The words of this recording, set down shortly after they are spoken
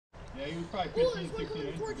Yeah, he was probably 15, 16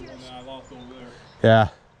 inches the one that I lost over there. Yeah.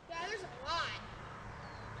 Yeah, there's a lot.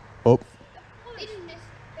 Oh. They just missed.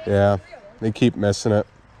 Yeah. They keep missing it.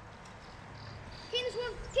 King, this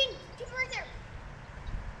one. King, keep it right there.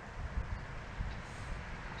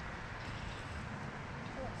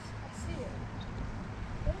 I see it.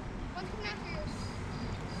 One's coming after you.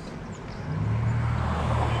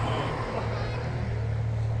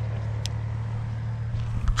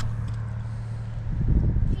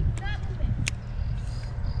 Keep not moving.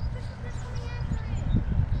 That's coming after it.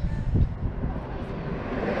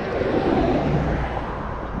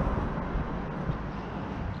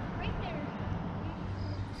 Right there.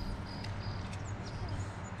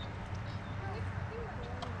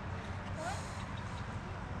 What?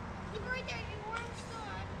 Keep it right there. You weren't still on.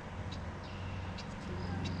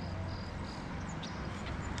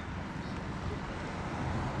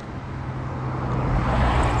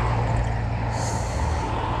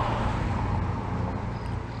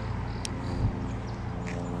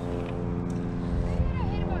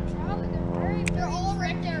 They're all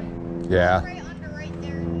right there. Yeah. Right under, right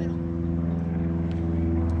there in the middle.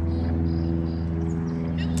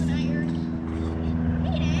 New one, not yours.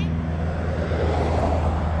 Hey, Dad.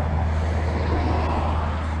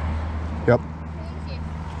 Yep. Who's you?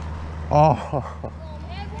 Oh.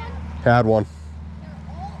 Had one? Had one. They're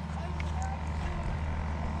all under there.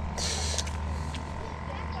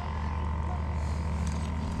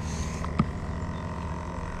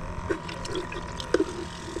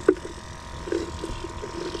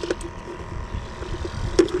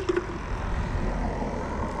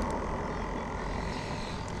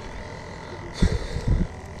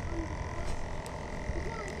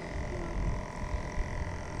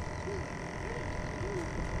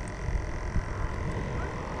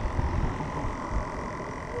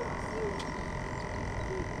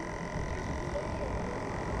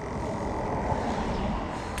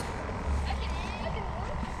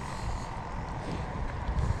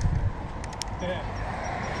 Yeah.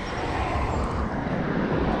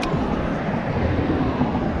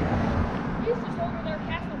 He's just over there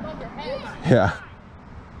casting above their head. Yeah.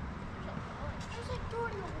 There's like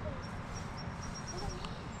 30 over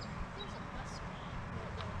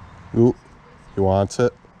there. Ooh. He wants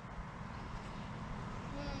it.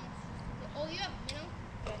 Oh, yeah, you know?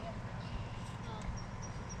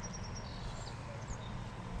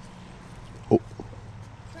 Oh.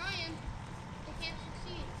 Trying. They can't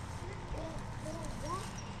succeed. They don't want.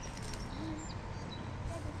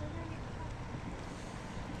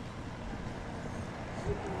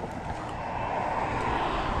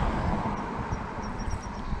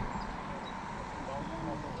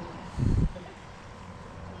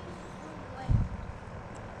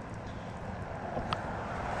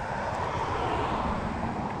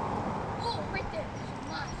 Oh, right there.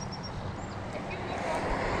 Come on. If you look up.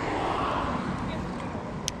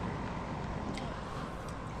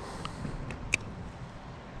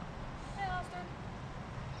 Hey, Austin.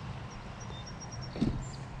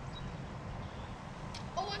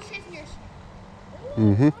 Oh, one's chasing yours.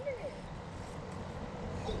 Mm-hmm.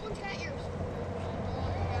 Oh, one's got yours. Oh,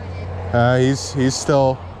 got it. He's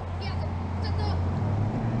still. Yeah, set the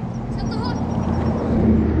hook.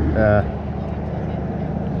 Yeah.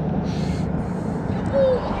 Oh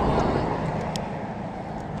my god.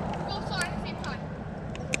 Both sides at the same time.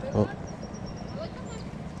 Oh. I like that one.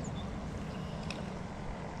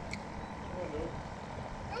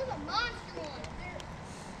 That was a monster one.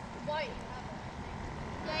 White.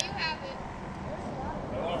 Yeah, you have it.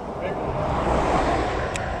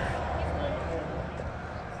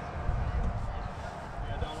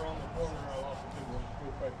 Yeah,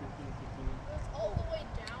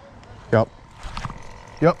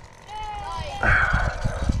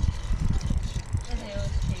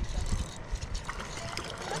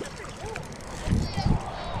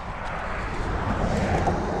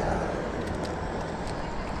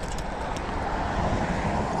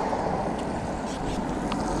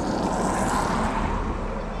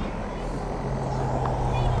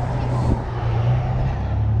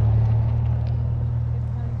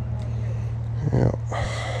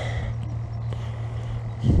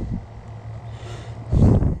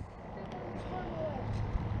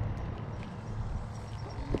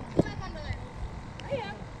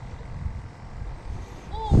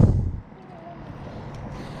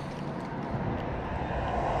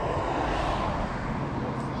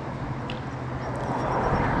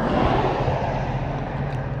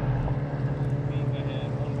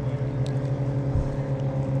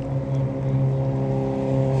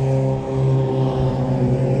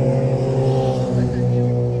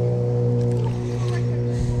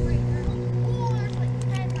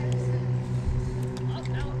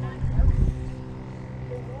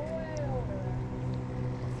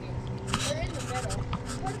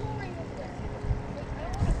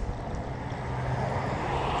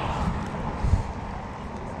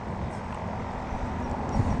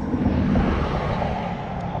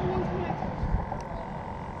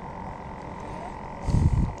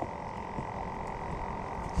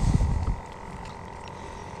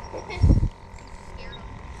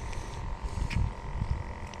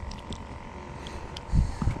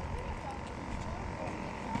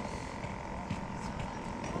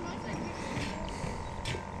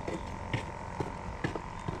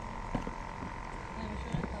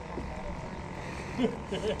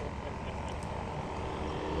 I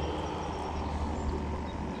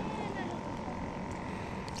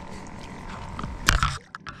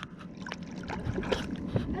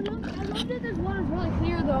love that this water's really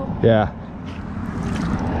clear though. Yeah.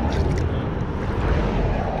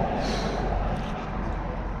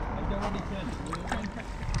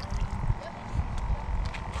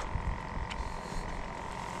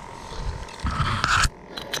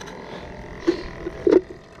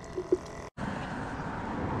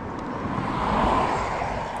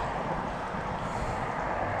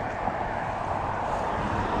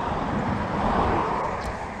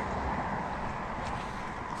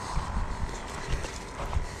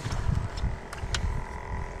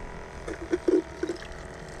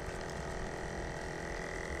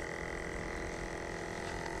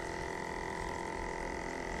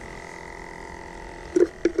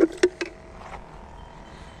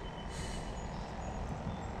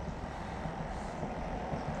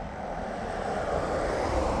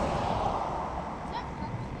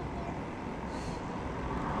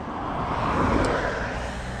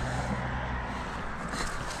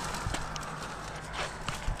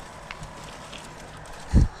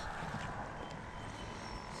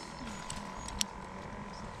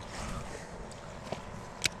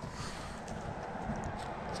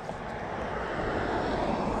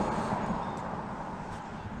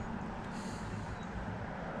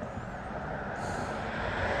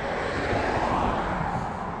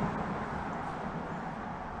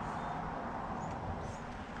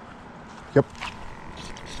 Yep.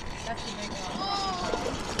 That's the big one.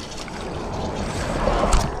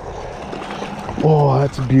 Oh,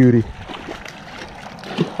 that's a beauty.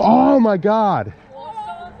 Oh my God.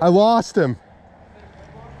 I lost him.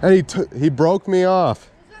 And he broke me off.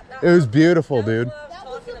 It was beautiful, dude. That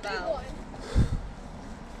was the big one.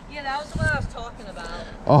 Yeah, that was the one I was talking about.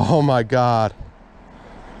 Oh my God.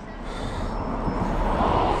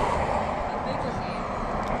 How big was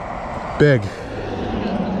he? Big.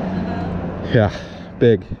 Yeah,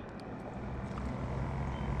 big. I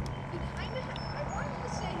wanted to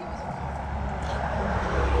say he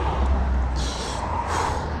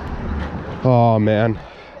was. Oh man.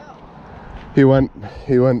 He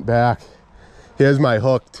went back. He has my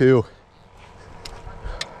hook too.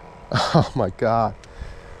 Oh my God.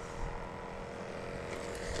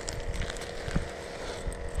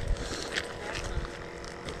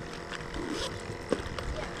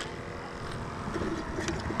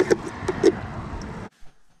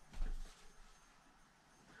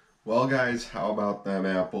 Well guys, how about them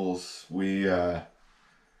apples? We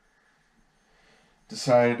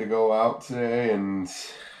decided to go out today and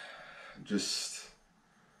just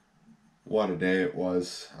what a day it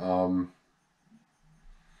was. I'm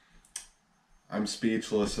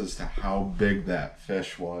speechless as to how big that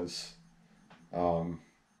fish was.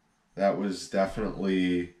 That was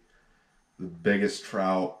definitely the biggest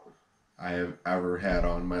trout I have ever had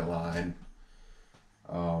on my line.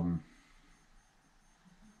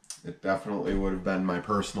 It definitely would have been my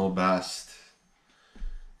personal best,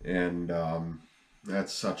 and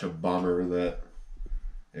that's such a bummer that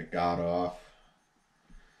it got off.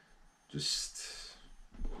 Just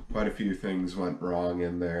quite a few things went wrong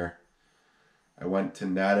in there. I went to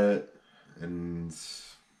net it and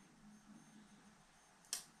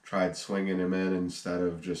tried swinging him in instead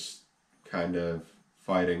of just kind of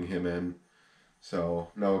fighting him in. So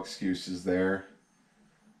no excuses there.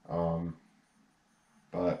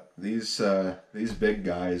 But these big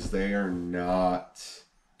guys, they are not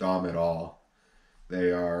dumb at all.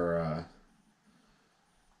 They are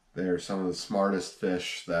some of the smartest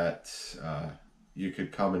fish that you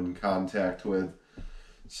could come in contact with.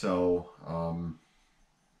 So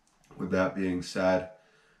with that being said,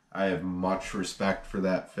 I have much respect for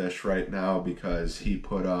that fish right now because he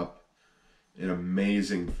put up an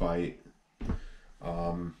amazing fight,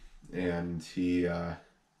 and he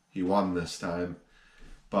won this time.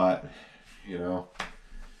 But you know,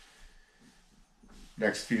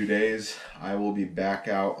 next few days I will be back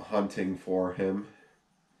out hunting for him,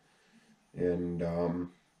 and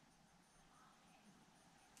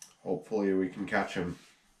hopefully we can catch him.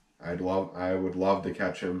 I would love to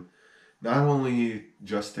catch him, not only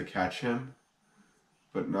just to catch him,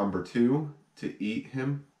 but number two, to eat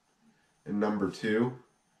him, and number two,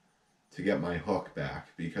 to get my hook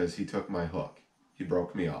back, because he took my hook. He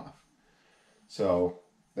broke me off. So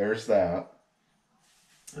there's that.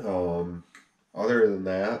 Other than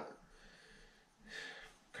that,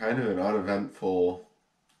 kind of an uneventful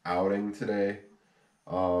outing today.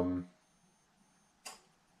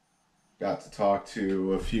 Got to talk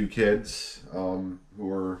to a few kids who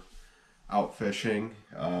were out fishing.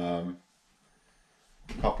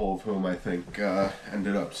 a couple of whom I think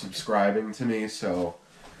ended up subscribing to me. So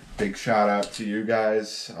big shout out to you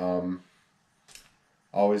guys.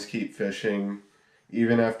 Always keep fishing,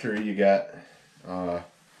 even after you get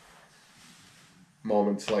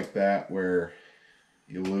moments like that where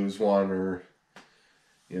you lose one or,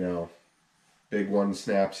 you know, big one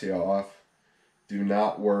snaps you off. Do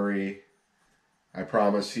not worry. I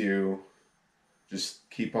promise you, just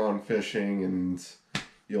keep on fishing and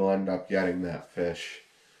you'll end up getting that fish.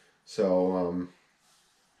 So,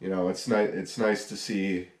 you know, it's nice to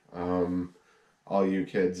see all you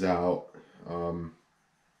kids out.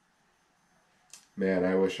 Man,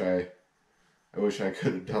 I wish I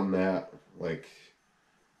could have done that like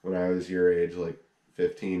when I was your age, like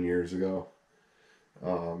 15 years ago.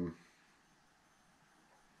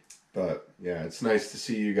 But yeah, it's nice to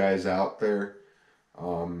see you guys out there.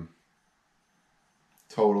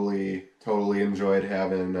 Totally enjoyed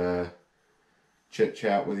having a chit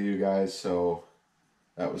chat with you guys, so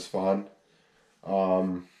that was fun.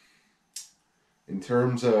 In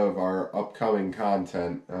terms of our upcoming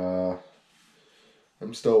content,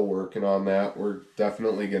 I'm still working on that. We're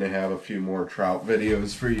definitely going to have a few more trout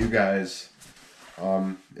videos for you guys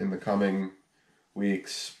in the coming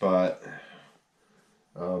weeks, but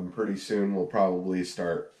pretty soon we'll probably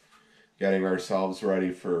start getting ourselves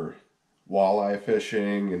ready for walleye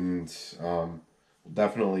fishing, and we'll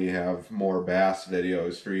definitely have more bass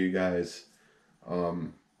videos for you guys,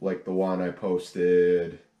 like the one I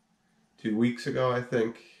posted 2 weeks ago, I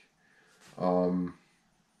think.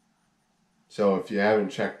 So if you haven't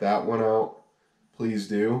checked that one out, please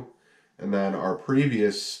do. And then our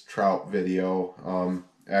previous trout video,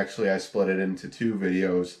 actually I split it into 2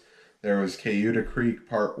 videos. There was Cayuta Creek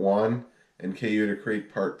Part 1 and Cayuta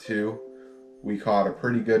Creek Part 2. We caught a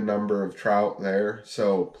pretty good number of trout there,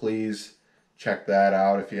 so please check that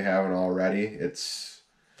out if you haven't already. It's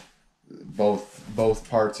both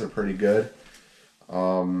parts are pretty good.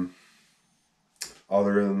 Other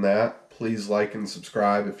than that, please like and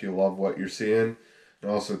subscribe if you love what you're seeing.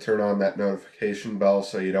 And also turn on that notification bell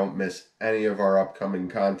so you don't miss any of our upcoming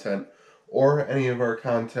content or any of our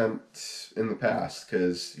content in the past,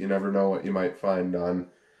 because you never know what you might find on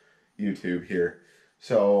YouTube here.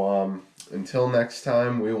 So until next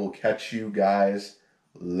time, we will catch you guys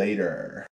later.